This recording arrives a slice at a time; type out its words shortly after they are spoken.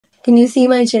Can you see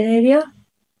my chin area?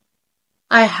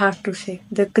 I have to say,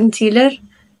 the concealer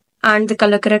and the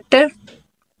color corrector,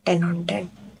 10 on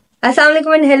 10.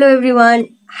 Assalamualaikum and hello everyone.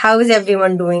 How is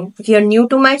everyone doing? If you're new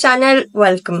to my channel,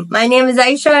 welcome. My name is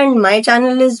Ayesha and my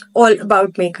channel is all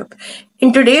about makeup.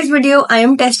 In today's video, I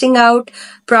am testing out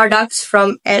products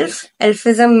from e.l.f. e.l.f.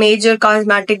 is a major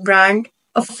cosmetic brand,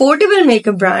 affordable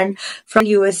makeup brand from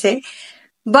USA.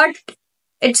 But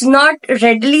it's not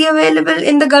readily available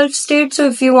in the Gulf states. So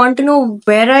if you want to know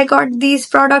where I got these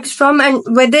products from and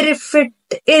whether if it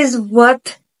is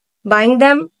worth buying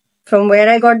them, from where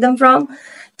I got them from,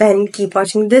 then keep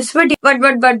watching this video.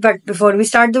 But before we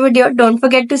start the video, don't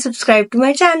forget to subscribe to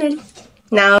my channel.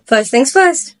 Now, first things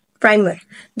first, primer.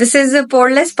 This is a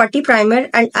poreless putty primer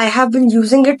and I have been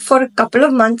using it for a couple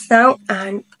of months now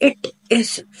and it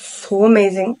is so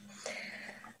amazing.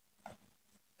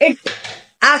 It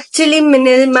actually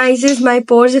minimizes my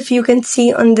pores. If you can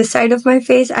see on this side of my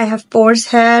face, I have pores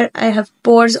here, I have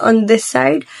pores on this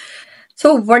side.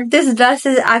 So what this does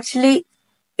is actually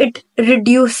it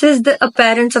reduces the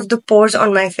appearance of the pores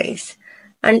on my face,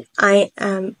 and I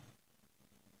am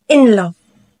in love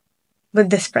with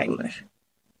this primer.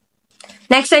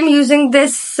 Next, I'm using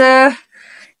this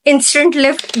Instant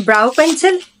Lift brow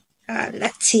pencil.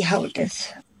 Let's see how it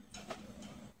is.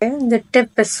 The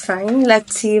tip is fine.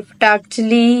 Let's see if it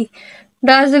actually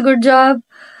does a good job.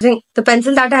 The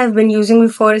pencil that I have been using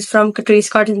before is from Color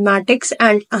Cosmetics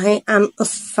and I am a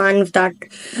fan of that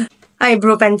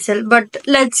eyebrow pencil. But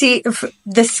let's see if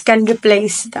this can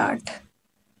replace that.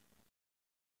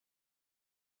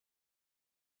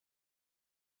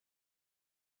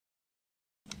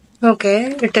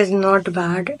 Okay, it is not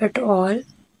bad at all.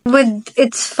 With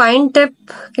its fine tip,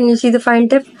 can you see the fine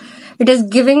tip? It is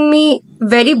giving me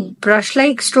very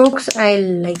brush-like strokes. I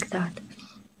like that.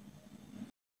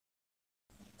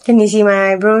 Can you see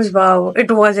my eyebrows? Wow,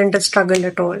 it wasn't a struggle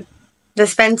at all.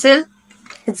 This pencil,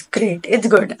 it's great. It's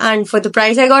good. And for the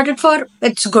price I got it for,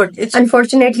 it's good.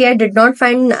 Unfortunately, I did not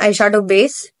find an eyeshadow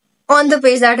base on the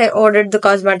page that I ordered the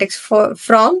cosmetics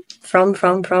from.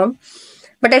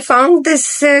 But I found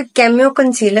this Camo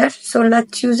concealer. So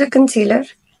let's use a concealer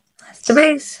as the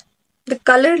base. The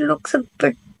color looks a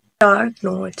bit dark.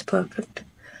 No, it's perfect.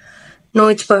 No,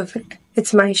 it's perfect.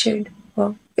 It's my shade.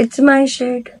 Wow, it's my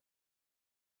shade.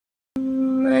 I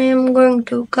am going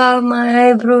to carve my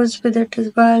eyebrows with it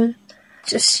as well.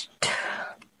 Just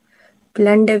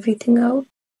blend everything out.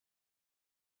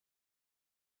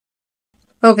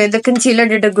 Okay, the concealer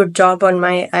did a good job on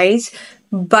my eyes,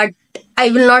 but I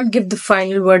will not give the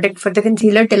final verdict for the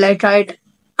concealer till I try it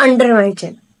under my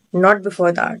chin, not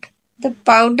before that. The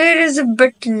powder is a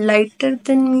bit lighter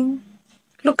than me.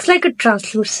 Looks like a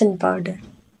translucent powder.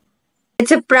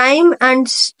 It's a prime and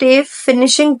stay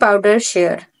finishing powder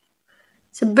sheer.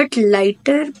 It's a bit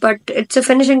lighter, but it's a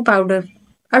finishing powder.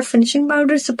 Are finishing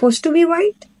powders supposed to be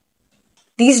white?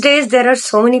 These days, there are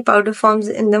so many powder forms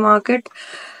in the market.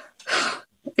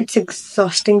 It's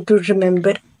exhausting to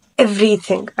remember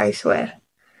everything, I swear.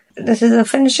 This is a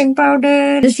finishing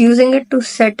powder. Just using it to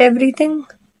set everything.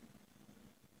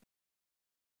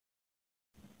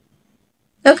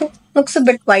 Okay, looks a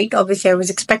bit white. Obviously, I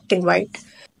was expecting white.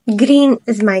 Green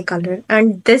is my color,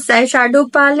 and this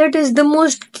eyeshadow palette is the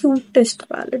most cutest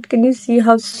palette. Can you see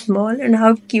how small and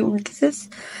how cute this is?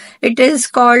 It is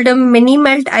called a mini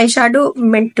melt eyeshadow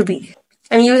meant to be.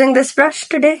 I'm using this brush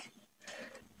today.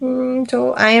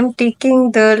 So I am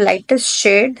taking the lightest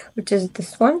shade, which is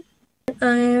this one.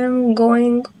 I am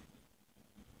going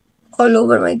all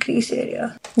over my crease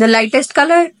area. The lightest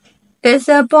color,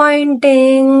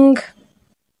 disappointing.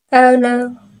 Oh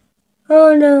no,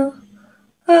 oh no.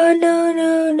 Oh no.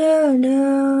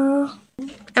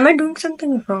 Am I doing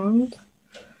something wrong?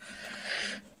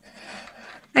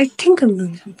 I think I'm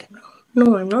doing something wrong.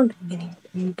 No, I'm not doing anything.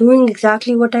 I'm doing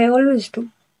exactly what I always do.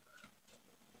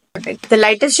 Perfect. The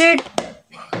lightest shade.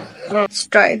 Let's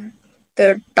try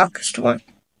the darkest one.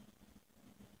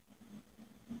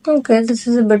 Okay, this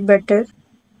is a bit better.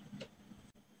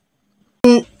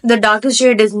 The darkest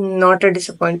shade is not a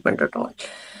disappointment at all.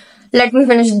 Let me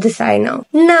finish this eye now.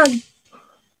 Now,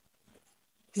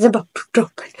 it's about to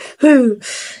drop it.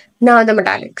 Now the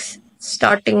metallics.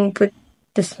 Starting with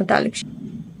this metallic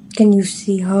shade. Can you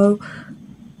see how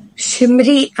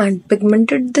shimmery and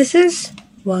pigmented this is?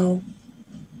 Wow.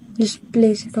 Just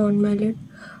place it on my lid.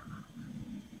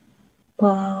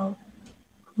 Wow.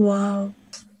 Wow.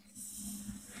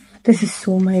 This is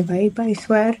so my vibe, I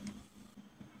swear.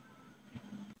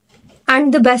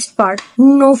 And the best part,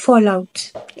 no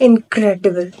fallouts.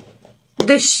 Incredible.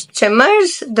 The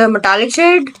shimmers, the metallic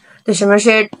shade, the shimmer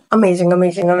shade, amazing.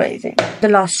 The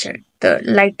last shade, the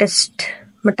lightest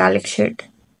metallic shade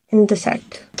in the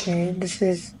set. Okay, this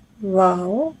is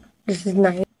wow. This is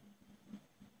nice.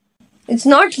 It's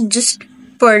not just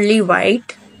pearly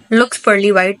white. Looks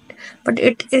pearly white, but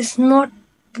it is not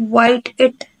white.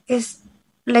 It is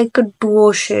like a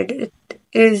duo shade. It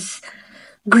is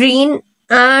green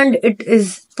and it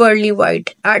is pearly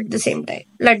white at the same time.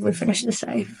 Let me finish this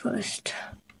eye first.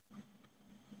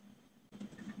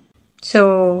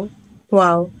 So,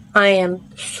 wow, I am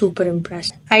super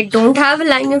impressed. I don't have a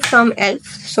liner from e.l.f.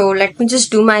 So let me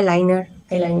just do my eyeliner.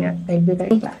 I'll be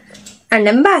right back. And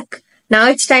I'm back. Now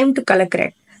it's time to color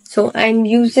correct. So I'm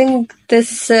using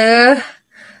this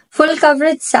full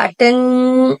coverage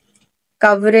satin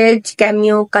coverage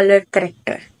Camo color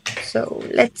corrector. So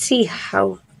let's see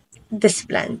how this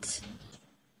blends.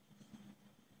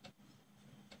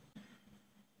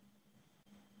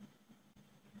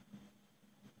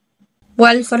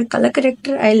 Well, for color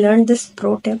corrector, I learned this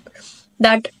pro tip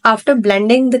that after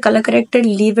blending the color corrector,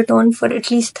 leave it on for at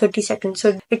least 30 seconds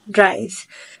so it dries.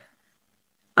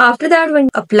 After that, when you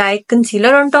apply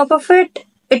concealer on top of it,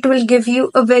 it will give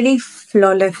you a very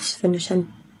flawless finish.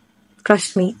 And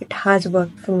trust me, it has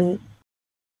worked for me.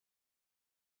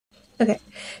 Okay,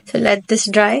 so let this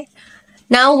dry.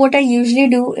 Now what I usually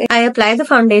do is I apply the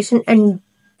foundation and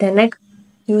then I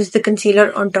use the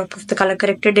concealer on top of the color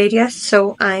corrected areas.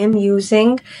 So I am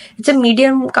using, it's a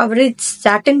medium coverage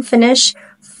satin finish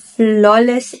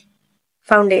flawless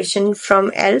foundation from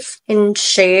e.l.f. in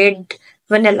shade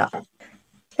vanilla.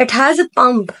 It has a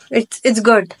pump. It's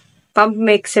good. Pump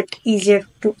makes it easier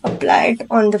to apply it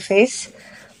on the face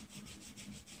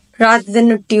rather than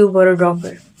a tube or a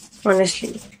dropper,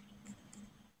 honestly.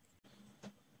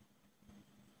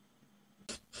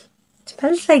 It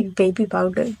smells like baby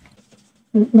powder.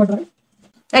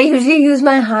 I usually use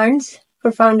my hands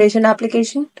for foundation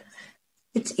application.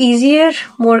 It's easier,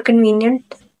 more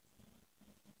convenient,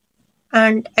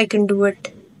 and I can do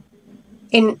it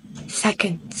in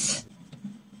seconds.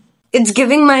 It's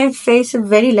giving my face a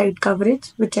very light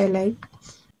coverage, which I like.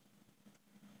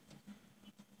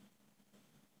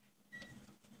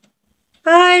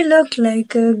 I look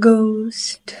like a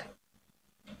ghost.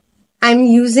 I'm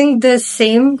using the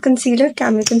same concealer,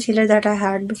 Camo concealer that I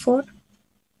had before.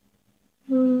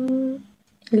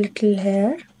 Little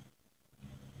hair.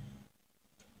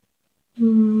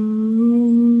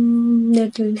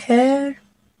 Little hair.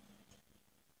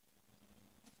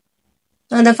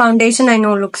 Now the foundation I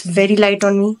know looks very light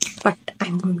on me, but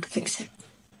I'm going to fix it.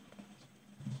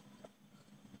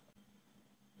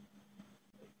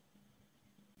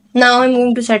 Now I'm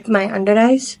going to set my under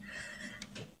eyes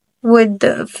with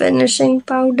the finishing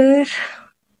powder.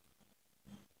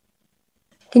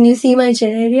 Can you see my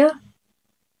chin area?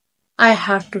 I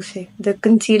have to say, the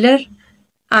concealer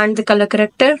and the color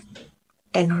corrector,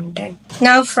 10 on 10.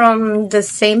 Now from the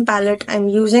same palette, I'm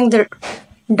using the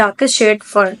darkest shade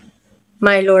for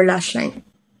my lower lash line.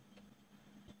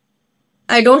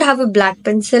 I don't have a black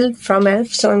pencil from e.l.f.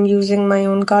 so I'm using my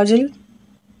own kajal.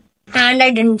 And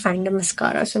I didn't find a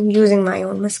mascara, so I'm using my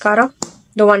own mascara.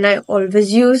 The one I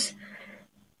always use.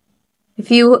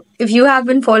 If you have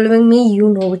been following me, you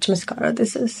know which mascara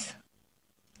this is.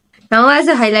 Now as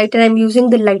a highlighter, I'm using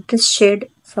the lightest shade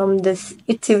from this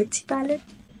Itsy Bitsy palette.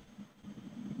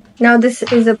 Now this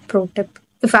is a pro tip.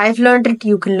 If I've learned it,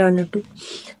 you can learn it too.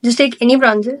 Just take any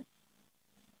bronzer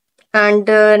and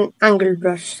an angled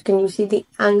brush. Can you see the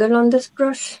angle on this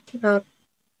brush? Now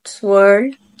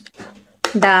swirl,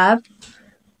 dab,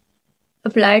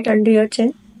 apply it under your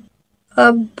chin,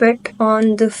 a bit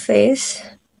on the face,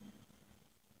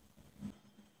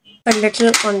 a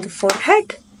little on the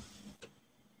forehead.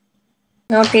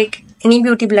 Now take any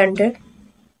beauty blender,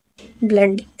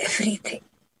 blend everything.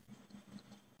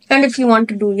 And if you want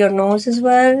to do your nose as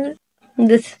well,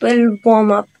 this will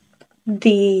warm up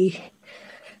the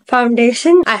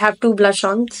foundation. I have two blush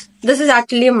ons. This is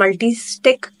actually a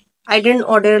multi-stick. I didn't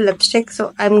order a lipstick,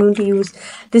 so I'm going to use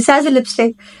this as a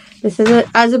lipstick. This is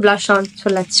as a blush on. So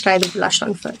let's try the blush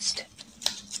on first.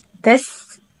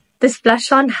 This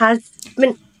blush on has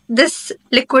been, this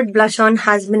liquid blush on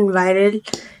has been viral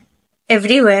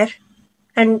everywhere,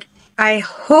 and I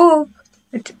hope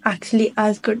it's actually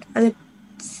as good as it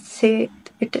say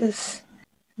it is.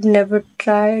 I've never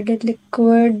tried a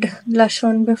liquid blush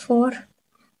on before.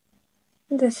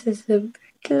 This is a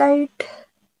bit light.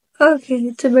 Okay,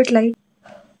 it's a bit light.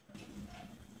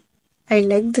 I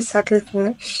like the subtle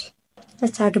finish.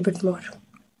 Let's add a bit more.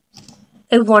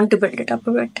 I want to build it up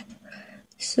a bit.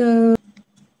 So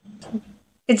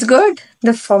it's good.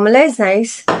 The formula is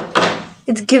nice.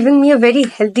 It's giving me a very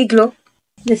healthy glow.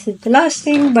 This is the last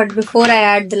thing, but before I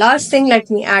add the last thing, let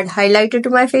me add highlighter to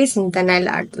my face and then I'll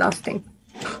add the last thing.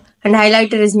 And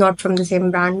highlighter is not from the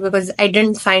same brand because I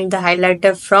didn't find the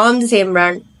highlighter from the same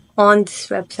brand on this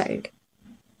website.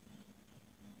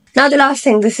 Now the last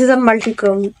thing, this is a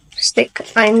multi-chrome stick.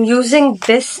 I'm using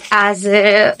this as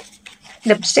a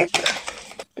lipstick.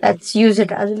 Let's use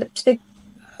it as a lipstick.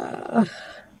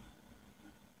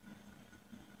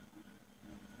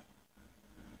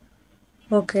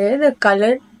 Okay, the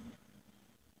color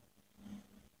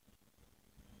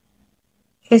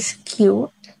is cute.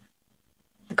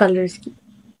 The color is cute.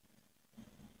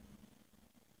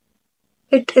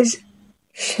 It is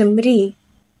shimmery.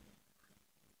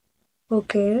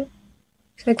 Okay.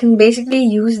 So I can basically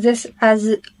use this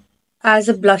as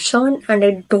a blush on and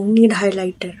I don't need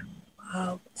highlighter.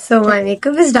 Wow. So my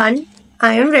makeup is done.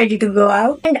 I am ready to go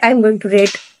out and I'm going to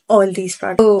rate all these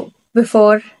products. So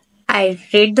before I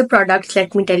rate the products,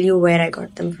 let me tell you where I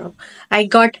got them from. I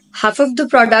got half of the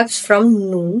products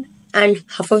from Noon and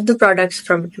half of the products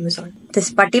from Amazon.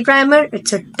 This putty primer,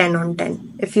 it's a 10 on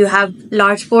 10. If you have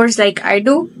large pores like I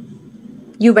do,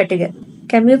 you better get it.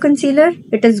 Camo concealer,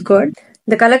 it is good.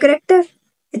 The color corrector,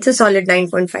 it's a solid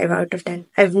 9.5 out of 10.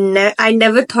 I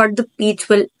never thought the peach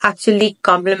will actually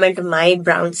complement my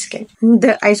brown skin.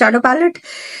 The eyeshadow palette,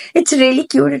 it's really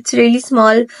cute. It's really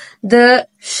small. The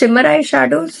shimmer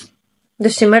eyeshadows, the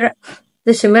shimmer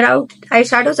out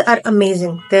eyeshadows are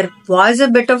amazing. There was a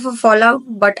bit of a fallout,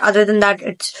 but other than that,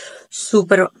 it's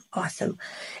super awesome.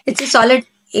 It's a solid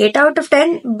 8 out of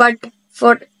 10, but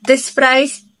for this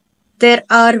price, there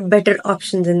are better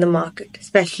options in the market,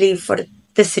 especially for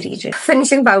this region.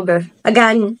 Finishing powder.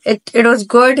 Again, it was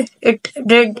good. It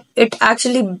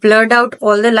actually blurred out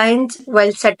all the lines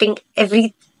while setting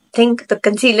everything, the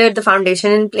concealer, the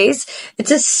foundation in place.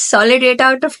 It's a solid 8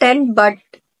 out of 10, but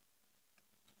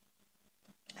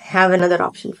I have another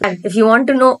option. And if you want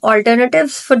to know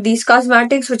alternatives for these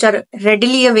cosmetics which are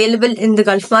readily available in the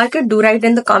Gulf market, do write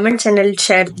in the comments and I'll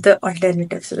share the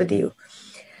alternatives with you.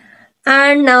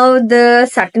 And now the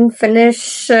satin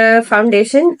finish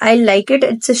foundation. I like it.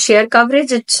 It's a sheer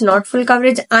coverage. It's not full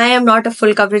coverage. I am not a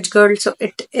full coverage girl, so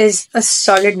it is a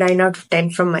solid 9 out of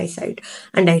 10 from my side.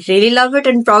 And I really love it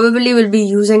and probably will be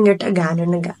using it again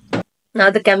and again. Now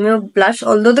the Camo blush,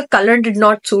 although the color did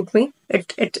not suit me,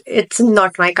 it's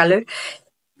not my color.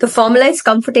 The formula is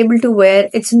comfortable to wear.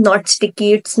 It's not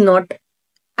sticky. It's not...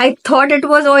 I thought it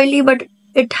was oily, but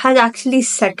it has actually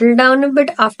settled down a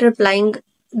bit after applying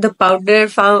the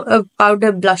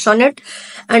powder blush on it,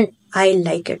 and I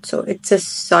like it. So it's a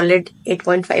solid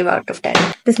 8.5 out of 10.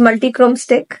 This multi-chrome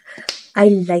stick, I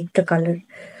like the color.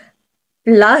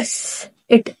 Plus,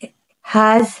 it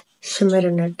has shimmer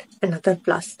in it. Another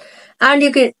plus. And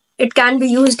it can be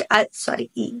used as,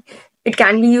 it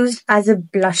can be used as a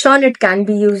blush on, it can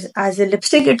be used as a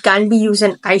lipstick, it can be used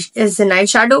as an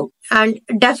eyeshadow. And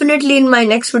definitely in my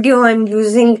next video, I'm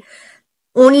using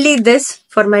only this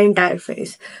for my entire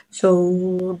face.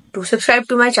 So do subscribe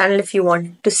to my channel if you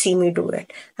want to see me do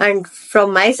it. And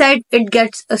from my side, it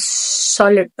gets a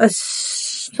solid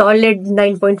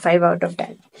 9.5 out of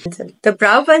 10. The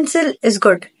brow pencil is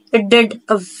good. It did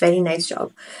a very nice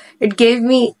job. It gave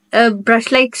me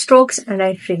brush-like strokes and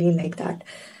I really like that.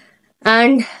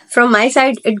 And from my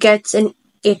side, it gets an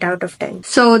 8 out of 10.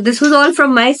 So this was all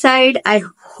from my side. I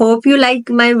hope you like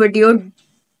my video.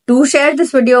 Do share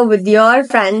this video with your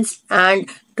friends and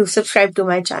do subscribe to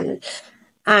my channel.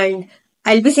 And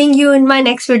I'll be seeing you in my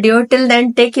next video. Till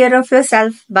then, take care of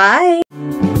yourself. Bye.